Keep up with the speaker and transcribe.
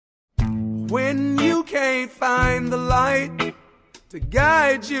when you can't find the light to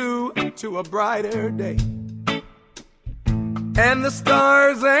guide you to a brighter day, and the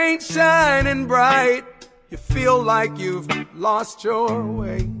stars ain't shining bright, you feel like you've lost your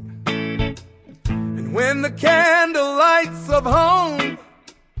way. And when the candle lights of home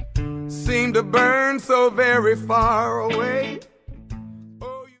seem to burn so very far away,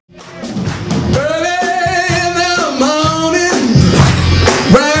 oh, early in the morning,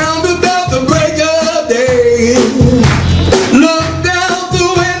 round about the break of day, look down the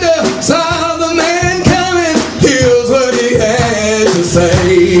window, saw the man coming, here's what he had to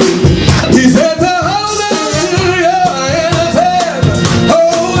say. He said to hold on to your innocence,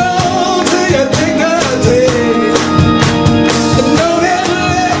 hold on to your dignity, and don't ever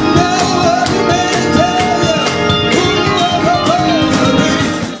let no other man tell you who you're supposed to be.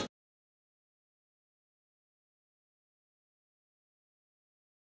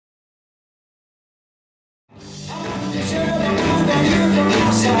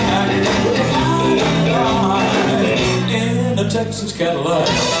 In the Texas Cadillac.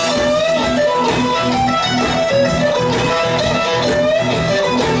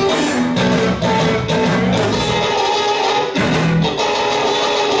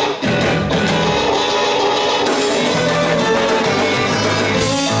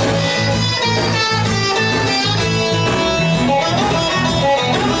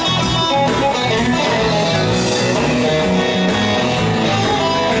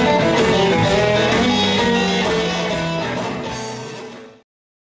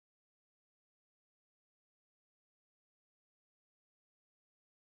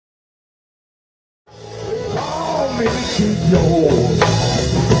 Keep yours,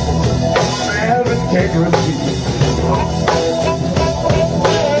 have integrity.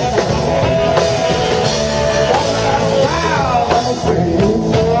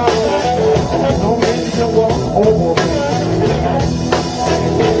 Don't make you walk over me.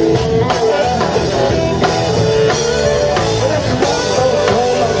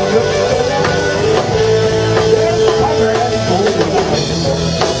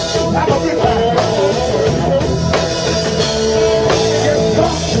 Have a good time.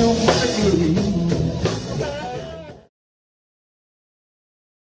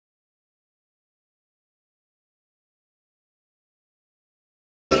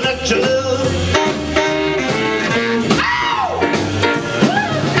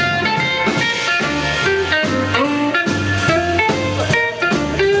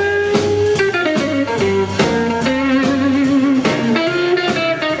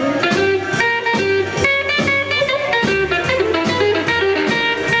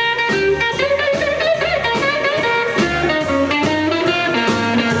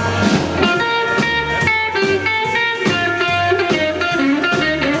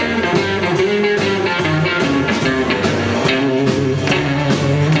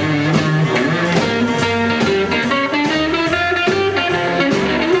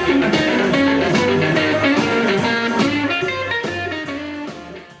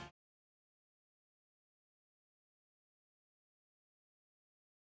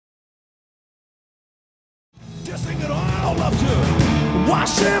 Just sing it all up to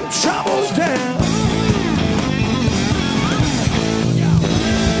wash them troubles down.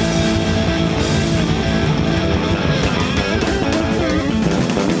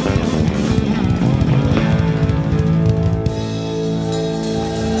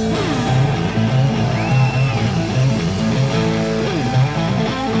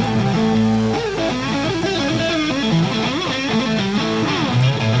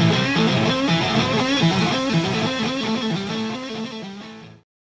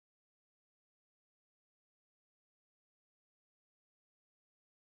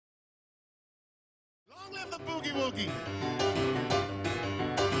 Long live the boogie woogie.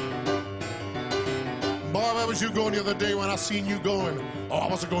 Boy, where was you going the other day when I seen you going? Oh, I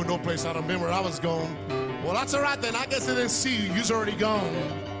wasn't going no place. I don't remember where I was going. Well, that's all right then. I guess I didn't see you. You's already gone.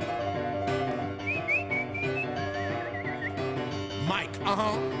 Mike,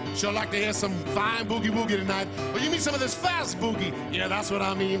 sure like to hear some fine boogie woogie tonight. Well, you mean some of this fast boogie? Yeah, that's what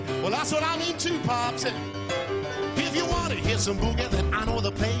I mean. Well, that's what I mean too, Pops. If you want to hear some boogie, then I know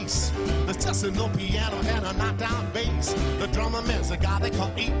the place. There's just a no piano and a knockdown bass. The drummer man's the guy they call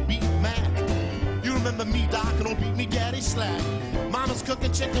 8-Beat Mac. You remember me, Doc, and old beat me Gaddy Slack. Mama's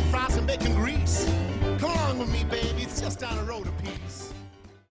cooking chicken fries and bacon grease. Come along with me, baby, it's just down the road a piece.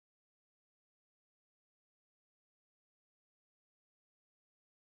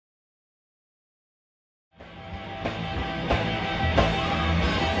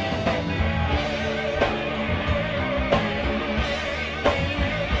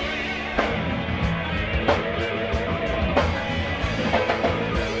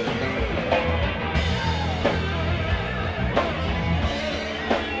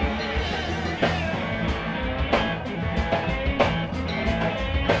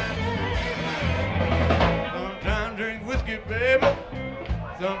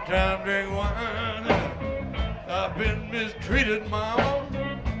 Sometimes drink wine. I've been mistreated, mama.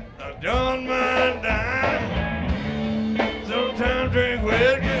 I don't mind dying. Sometimes drink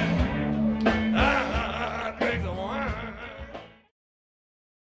whiskey. I drink the wine.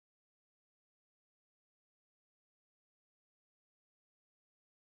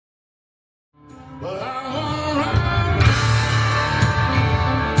 But I wanna ride,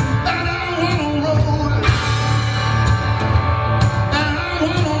 and I wanna roll, and I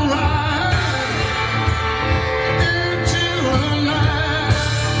wanna ride into the night.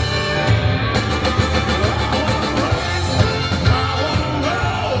 I wanna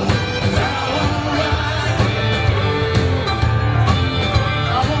roll, I wanna ride,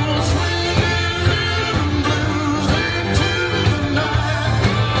 I wanna swing rhythm and blues into the night.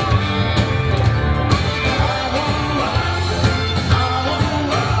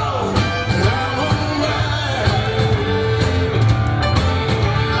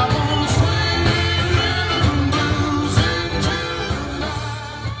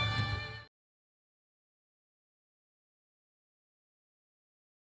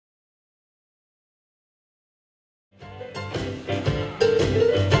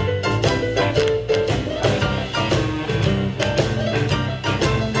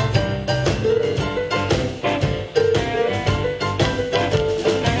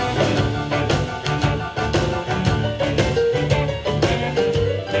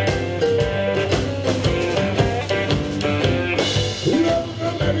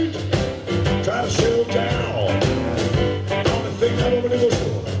 Try to settle down. Only thing I want to do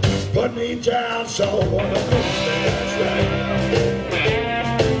is put me down, so I want to that's right.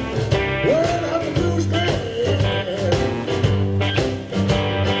 Well, I'm the blues man.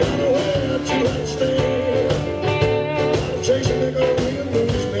 Got nowhere to understand. I'm chasing the girl in the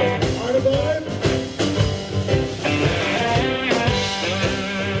blues man. Are you, boy?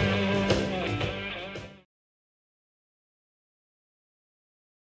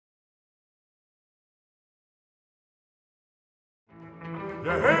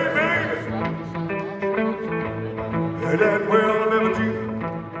 Yeah, hey, baby, yeah, that will never do.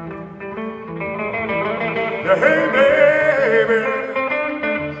 Yeah, hey, baby,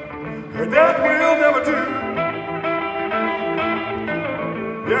 yeah, that will never do.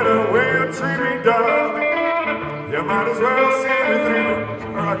 Yeah, the way you treat me, darling, you might as well see me through.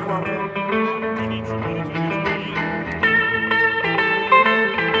 All right, come on, man.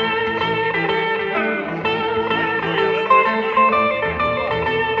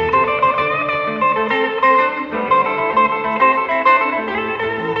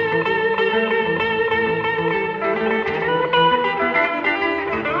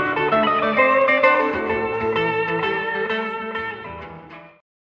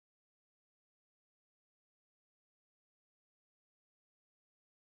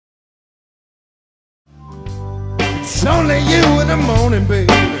 It's only you in the morning,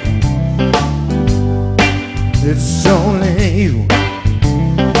 baby. It's only you.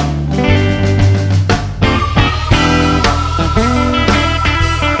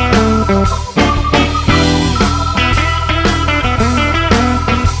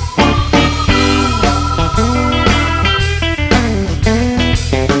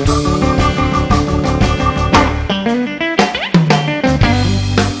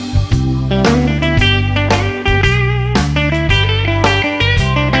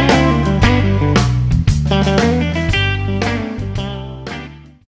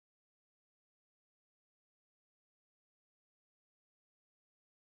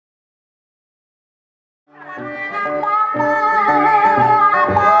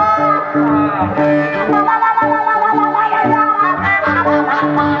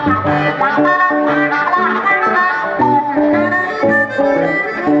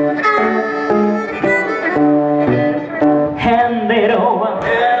 Hand it over,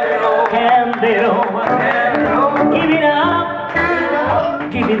 hand it over, give it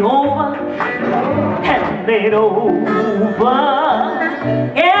up, give it over, hand it over,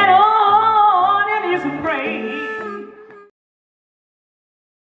 and on it is a praise.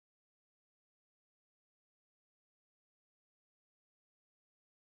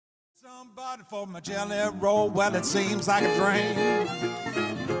 Somebody for my jelly roll. Well, it seems like a dream.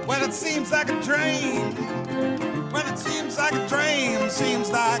 Well, it seems like a dream. Well, it seems like a dream. Seems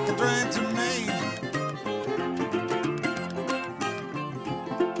like a dream to me.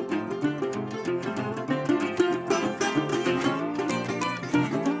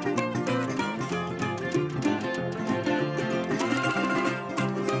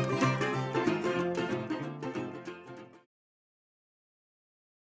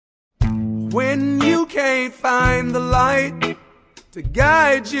 When you can't find the light to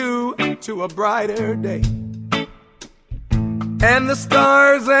guide you to a brighter day. And the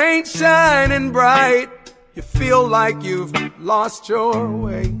stars ain't shining bright, you feel like you've lost your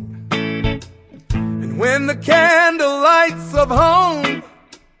way. And when the candle lights of home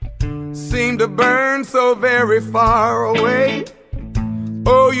seem to burn so very far away,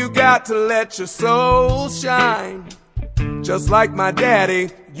 oh, you got to let your soul shine, just like my daddy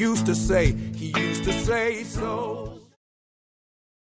used to say. He used to say so.